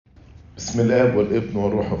بسم الآب والابن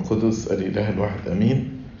والروح القدس الإله الواحد أمين.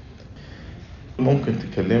 ممكن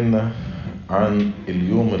تكلمنا عن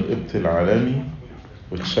اليوم القبطي العالمي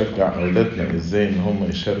وتشجع أولادنا إزاي إن هم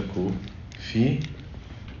يشاركوا فيه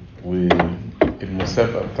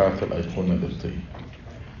والمسابقة بتاعت الأيقونة القبطية.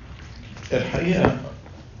 الحقيقة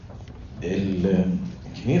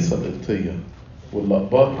الكنيسة القبطية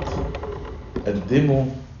والأقباط قدموا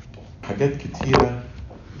حاجات كتيرة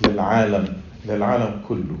للعالم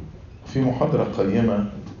كله. في محاضرة قيمة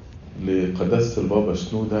لقداسة البابا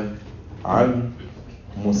شنودة عن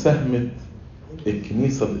مساهمة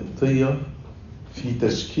الكنيسة القبطية في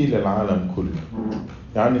تشكيل العالم كله.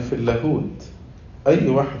 يعني في اللاهوت أي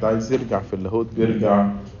واحد عايز يرجع في اللاهوت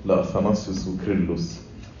بيرجع لأثناسيوس وكريلوس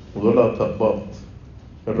ودول أقباط.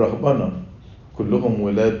 الرهبنة كلهم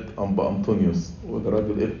ولاد أنبا أنطونيوس وده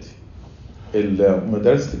راجل قبطي.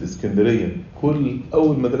 مدرسة الإسكندرية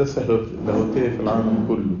أول مدرسة لاهوتية في العالم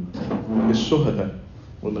كله. الشهداء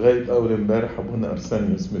ولغاية أول امبارح أبونا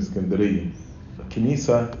أرسانيوس من اسكندرية.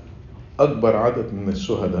 كنيسة أكبر عدد من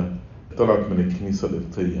الشهداء طلعت من الكنيسة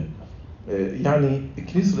القبطية. يعني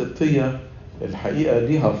الكنيسة القبطية الحقيقة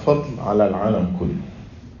ليها فضل على العالم كله.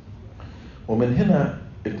 ومن هنا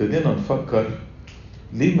ابتدينا نفكر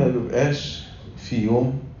ليه ما بيبقاش في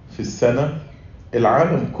يوم في السنة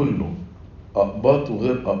العالم كله أقباط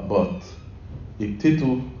وغير أقباط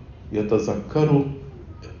يبتدوا يتذكروا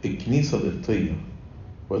الكنيسة القبطية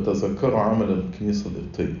ويتذكروا عمل الكنيسة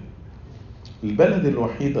القبطية. البلد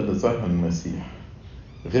الوحيدة اللي ظهرها المسيح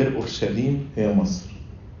غير أورشليم هي مصر.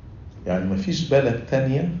 يعني ما فيش بلد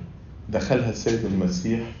تانية دخلها السيد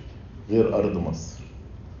المسيح غير أرض مصر.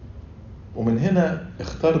 ومن هنا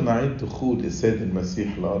اخترنا عيد دخول السيد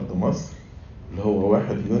المسيح لأرض مصر اللي هو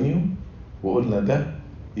 1 يونيو، وقلنا ده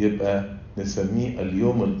يبقى نسميه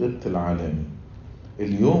اليوم القبطي العالمي،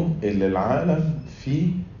 اليوم اللي العالم فيه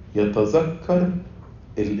يتذكر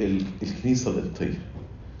الكنيسة القبطية.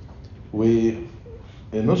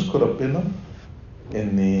 ونشكر ربنا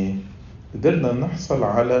ان قدرنا نحصل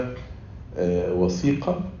على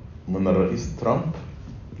وثيقة من الرئيس ترامب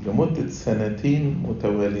لمدة 2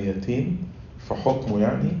 متواليتين في حكمه،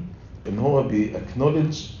 يعني ان هو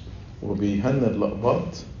بيأكنولج وبيهنئ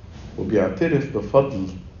الأقباط وبيعترف بفضل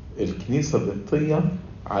الكنيسة القبطية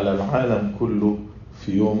على العالم كله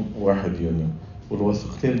في يوم 1 يونيو.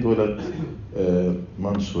 والوثيقتين دولت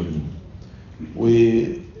منشورين.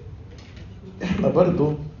 وإحنا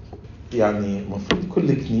برضو يعني مفروض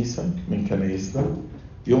كل كنيسة من كنايسنا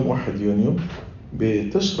يوم 1 يونيو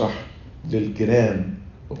بتشرح للجيران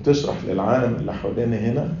وبتشرح للعالم اللي حوالينا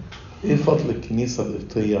هنا إيه فضل الكنيسة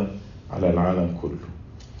القبطية على العالم كله.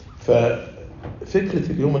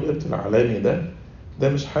 ففكرة اليوم القبطي العالمي ده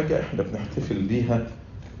مش حاجة إحنا بنحتفل بيها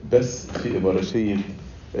بس في إبرشية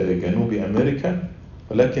جنوب أمريكا،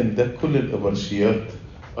 ولكن ده كل الإبرشيات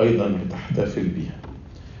أيضا بتحتفل بيها.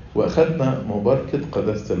 وأخذنا مباركة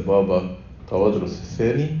قداسة البابا تودرس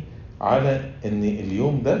الثاني على أن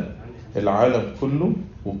اليوم ده العالم كله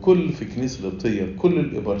وكل في كنيسة القبطية كل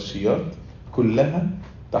الإبرشيات كلها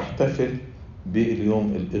تحتفل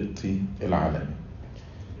باليوم القبطي العالمي.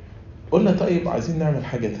 قلنا طيب عايزين نعمل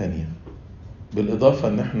حاجة تانية بالإضافة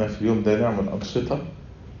أن احنا في اليوم ده نعمل أنشطة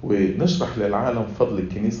ونشرح للعالم فضل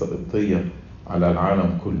الكنيسة القبطية على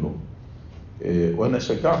العالم كله. وأنا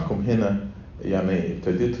شجعكم هنا، يعني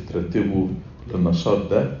ابتديتوا ترتبوا للنشاط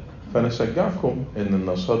ده، فأنا شجعكم أن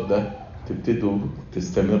النشاط ده تبتدوا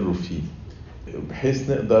تستمروا فيه بحيث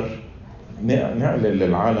نقدر نعلن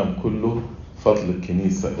للعالم كله فضل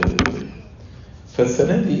الكنيسة القبطية.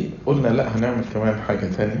 فالسنة دي قلنا لا هنعمل كمان حاجة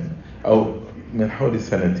تانية، أو من حوالي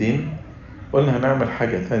 2 سنين قلنا هنعمل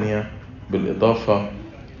حاجة تانية بالإضافة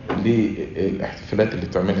للاحتفالات اللي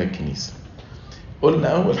بتعملها الكنيسة. قلنا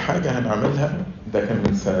أول حاجة هنعملها ده كان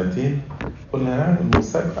من 2 سنين، قلنا هنعمل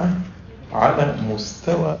مسابقة على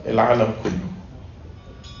مستوى العالم كله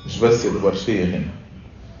مش بس الإبرشية هنا.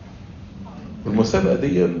 والمسابقة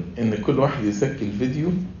دي إن كل واحد يسجل فيديو،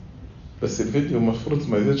 بس الفيديو المفروض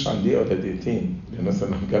ما يزيدش عن 1 ولا 2 دقيقتين، لأن مثلا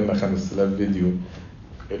لو جالنا 5000 فيديو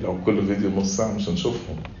لو كل فيديو نص ساعة مش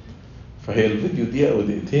هنشوفهم. فهي الفيديو 1 أو 2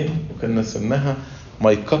 دقيقتين، وكنا سمناها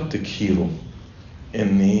ماي كوبتيك هيرو،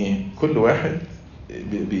 إن كل واحد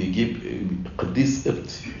بيجيب قديس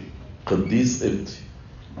قبطي،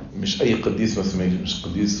 مش أي قديس، بس مش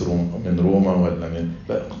قديس من روما ولا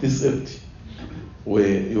لا، قديس قبطي،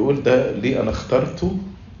 ويقول ده ليه أنا اخترته.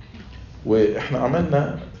 وإحنا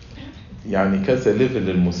عملنا يعني كذا ليفل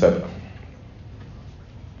للمسابقة.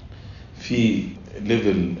 في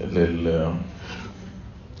ليفل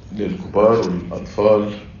للكبار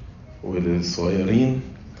والأطفال وللصغيرين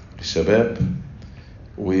للشباب،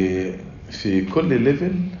 وفي كل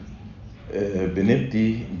ليفل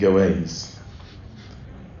بندي جوائز.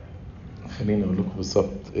 خليني اقول لكم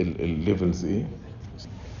بالظبط الليفلز ايه.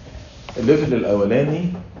 الليفل الاولاني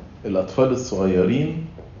الاطفال الصغيرين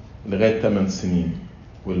لغايه 8 سنين،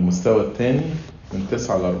 والمستوى الثاني من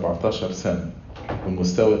 9 ل 14 سنه،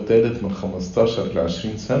 والمستوى الثالث من 15 ل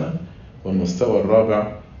 20 سنه، والمستوى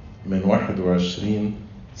الرابع من 21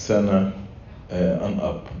 سنه ان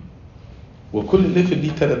اب. وكل ليفل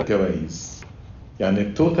ليه 3 جوائز، يعني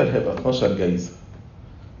التوتال هيبقى 12 جايزه.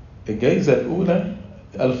 الجايزه الاولى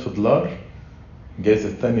 $1000، الجايزه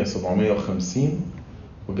الثانيه 750،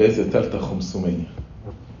 والجايزه الثالثه 500.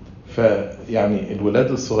 فيعني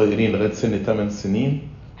الولاد الصغيرين لغايه سن 8 سنين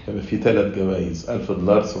هيبقى في 3 جوائز،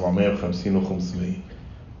 $1000، 750 و500.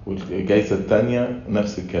 والجايزه الثانيه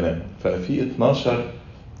نفس الكلام، ففي 12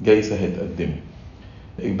 جايزه هيتقدموا.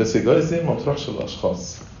 بس الجوائز دي ما بتروحش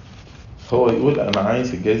للاشخاص، هو يقول انا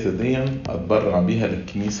عايز الجايزه دي اتبرع بيها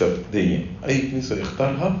للكنيسه دي، اي كنيسه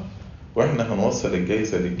يختارها واحنا هنوصل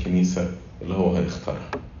الجايزه للكنيسه اللي هو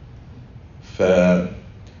هيختارها.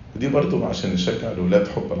 ودي برضو عشان نشجع الولاد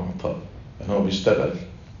حب العطاء. يعني هو بيشتغل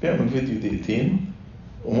بيعمل فيديو 2 دقيقتين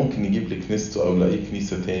وممكن يجيب لكنيسته او لاي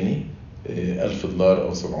كنيسه تاني $1000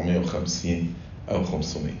 او 750 او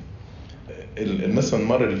 500. مثلا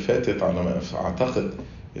المره اللي فاتت على ما اعتقد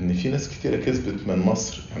ان في ناس كتيره كسبت من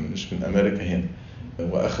مصر، يعني مش من امريكا هنا،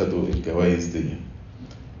 واخدوا الجوائز دي.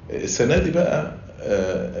 السنه دي بقى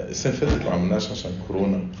السنه اللي فاتت ما عملناش عشان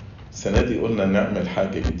كورونا، السنه دي قلنا نعمل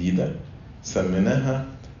حاجه جديده سميناها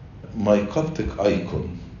ماي كوبتيك ايكون،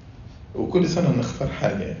 وكل سنه نختار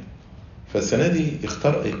حاجه يعني. فالسنه دي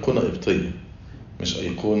اختار ايقونه قبطيه، مش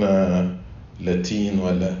ايقونه لاتين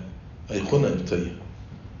ولا ايقونه قبطيه.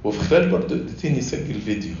 وفي خلال برضو دقيقتين يسجل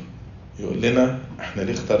فيديو يقول لنا احنا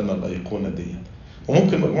ليه اخترنا الايقونه دي.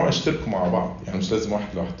 وممكن مجموعه يشتركوا مع بعض، يعني مش لازم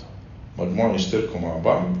واحد لوحده، مجموعه يشتركوا مع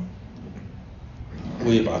بعض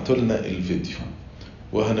ويبعتوا لنا الفيديو.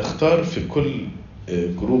 وهنختار في كل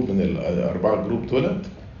جروب من الأربعة جروب دولت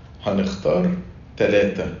هنختار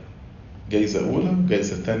 3 جايزة أولى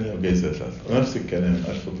وجايزة ثانية وجايزة ثالثة، ونفس الكلام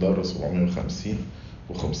 $1000 750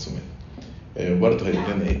 و500. برضه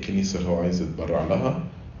هيقول لنا ايه الكنيسة اللي هو عايز يتبرع لها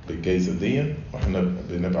بالجايزة دي، واحنا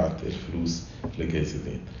بنبعت الفلوس للجايزة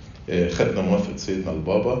دي. خدنا موافقة سيدنا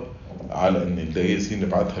البابا على ان الجايزة دي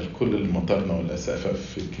نبعتها لكل المطارنة والأسقفة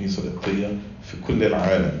في الكنيسة القبطية في كل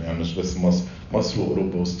العالم، يعني مش بس مصر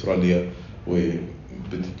وأوروبا وأستراليا،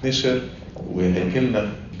 وبتتنشر. وهيجيلنا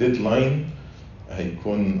ديدلاين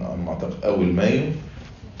هيكون على ما أعتقد أول مايو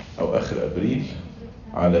أو آخر أبريل،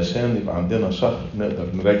 علشان يبقى عندنا شهر نقدر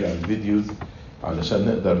نراجع الفيديوز علشان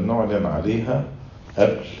نقدر نعلن عليها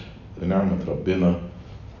قبل نعمة ربنا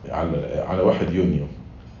على 1 يونيو،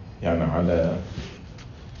 يعني على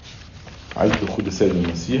عيد دخول السيد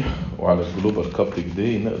المسيح وعلى الجلوبال كابتيك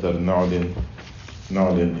داي نقدر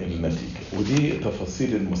نعلن النتيجة. ودي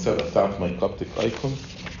تفاصيل المسابقة بتاعت ماي كابتيك ايكون،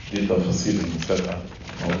 دي تفاصيل المسابقة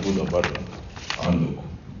موجودة بره عندكم.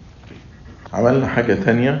 عملنا حاجة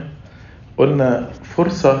تانية، قلنا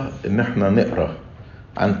فرصة ان احنا نقرأ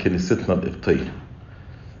عن كنيستنا القبطية.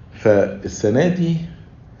 فالسنة دي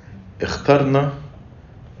اخترنا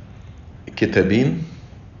كتابين،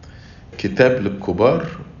 كتاب للكبار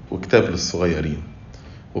وكتاب للصغيرين.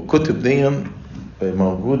 والكتب دي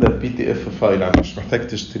موجودة PDF فايل، يعني مش محتاج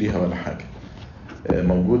تشتريها ولا حاجة،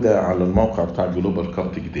 موجودة على الموقع بتاع جلوبال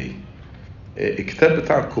كابتيك داي. الكتاب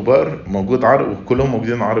بتاع الكبار موجود عربي، وكلهم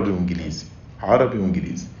موجودين عربي وانجليزي، عربي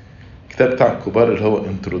وانجليزي. الكتاب بتاع الكبار اللي هو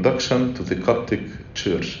Introduction to the Coptic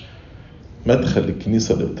Church، مدخل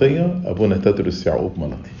الكنيسة القبطية، أبونا تدرس يعقوب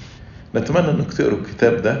ملطي. نتمنى انك تقروا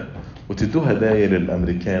الكتاب ده وتدوه هدايا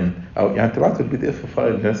للأمريكان، أو يعني تبعتوا PDF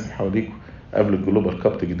فايل للناس اللي حواليكم قبل الجلوبال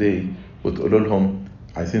كابتيك داي وتقولوا لهم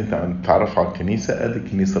عايزين تعرفوا على الكنيسة، ادي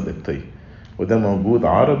الكنيسة القبطية، وده موجود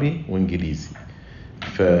عربي وانجليزي.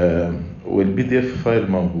 والPDF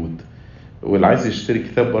فايل موجود، واللي عايز يشتري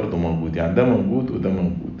كتاب برضو موجود، يعني ده موجود وده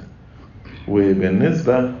موجود.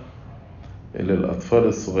 وبالنسبة للأطفال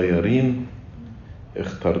الصغيرين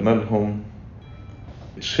اخترنا لهم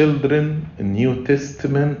Children New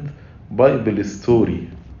Testament Bible Story،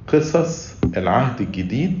 قصص العهد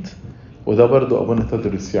الجديد، وده برضو أبونا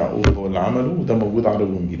تدرس يعقوب هو اللي عمله، وده موجود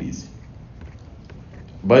عربي وانجليزي.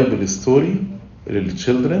 Bible Story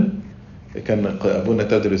للchildren كان أبونا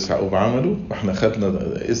تدرس يعقوب عمله، واحنا خدنا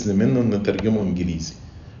إذن منه ان نترجمه انجليزي،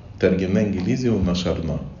 ترجمناه انجليزي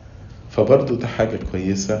ونشرناه. فبرضو ده حاجة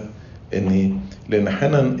كويسة، لأن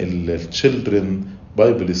احيانا الchildren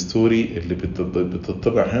Bible Story اللي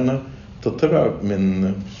بتطبع هنا تطبع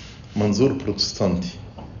من منظور بروتستانتي.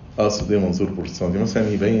 اقصد ايه منظور بروتستانتي؟ مثلا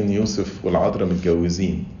يبين يوسف والعذراء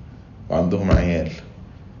متجوزين وعندهم عيال،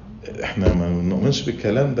 احنا ما نؤمنش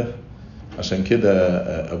بالكلام ده. عشان كده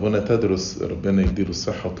ابونا تدرس ربنا يديله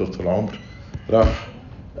الصحة وطولة العمر راح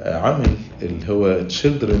عمل اللي هو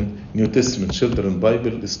New Testament Children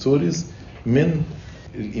Bible Stories من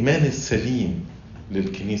الإيمان السليم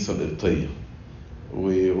للكنيسة القبطية.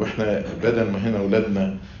 واحنا بدل ما هنا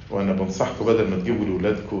أولادنا، وانا بنصحكم بدل ما تجيبوا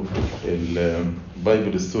لأولادكم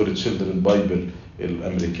البايبل ستوري تشيلدرن بايبل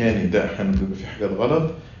الأمريكاني ده احيانا بيبقى فيه حاجات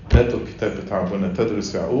غلط، هاتوا الكتاب بتاع ابونا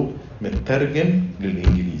تدرس يعقوب مترجم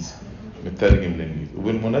للإنجليزي.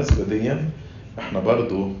 وبالمناسبة دي احنا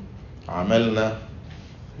برضو عملنا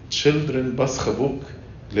Children بسخ بوك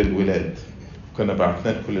للولاد، كنا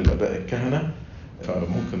بعتنا لكل الآباء الكهنة،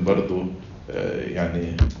 فممكن برضو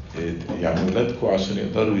يعني ولادكم عشان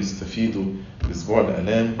يقدروا يستفيدوا بأسبوع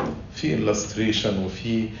الآلام في illustration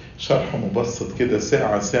وفي شرح مبسط كده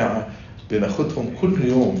ساعة بناخدهم كل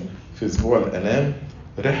يوم في أسبوع الآلام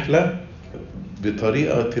رحلة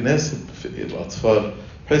بطريقة تناسب الأطفال،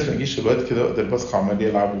 بحيث ما يجيش الوقت كده وقت البسخ عمال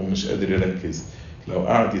يلعب ومش قادر يركز. لو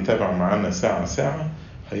قاعد يتابع معانا ساعة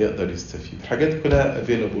هيقدر يستفيد. الحاجات كلها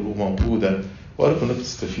available وموجودة، وأرجو إنكم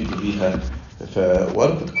تستفيدوا بيها.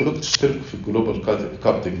 وأرجو كلكم تشتركوا في الجلوبال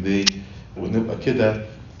كابتك داي، ونبقى كده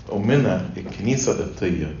أمنا الكنيسة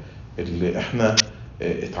القبطية اللي إحنا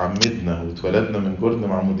اتعمدنا واتولدنا من جرن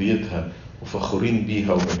معموديتها وفخورين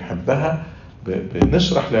بيها وبنحبها،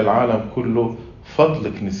 بنشرح للعالم كله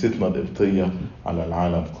فضل كنيستنا القبطية على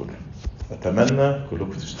العالم كله. أتمنى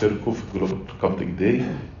كلكم تشتركوا في الجلوبال كابتك داي،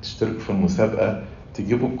 تشتركوا في المسابقة،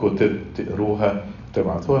 تجيبوا كتب تقروها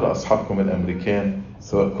وتبعتوها لأصحابكم الأمريكان،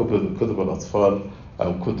 سواء كتب الأطفال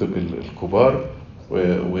أو كتب الكبار.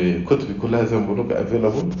 وكتب كلها زي ما بقولك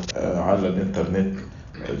available على الإنترنت،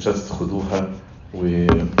 جاست خدوها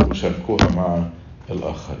وشاركوها مع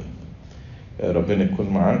الآخرين. ربنا يكون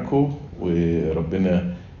معاكم،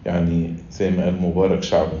 وربنا يعني زي ما قال مبارك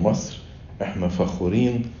شعب مصر. احنا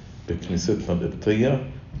فخورين بكنيستنا القبطية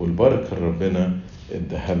والبركة ربنا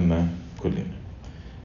اداها لنا كلنا.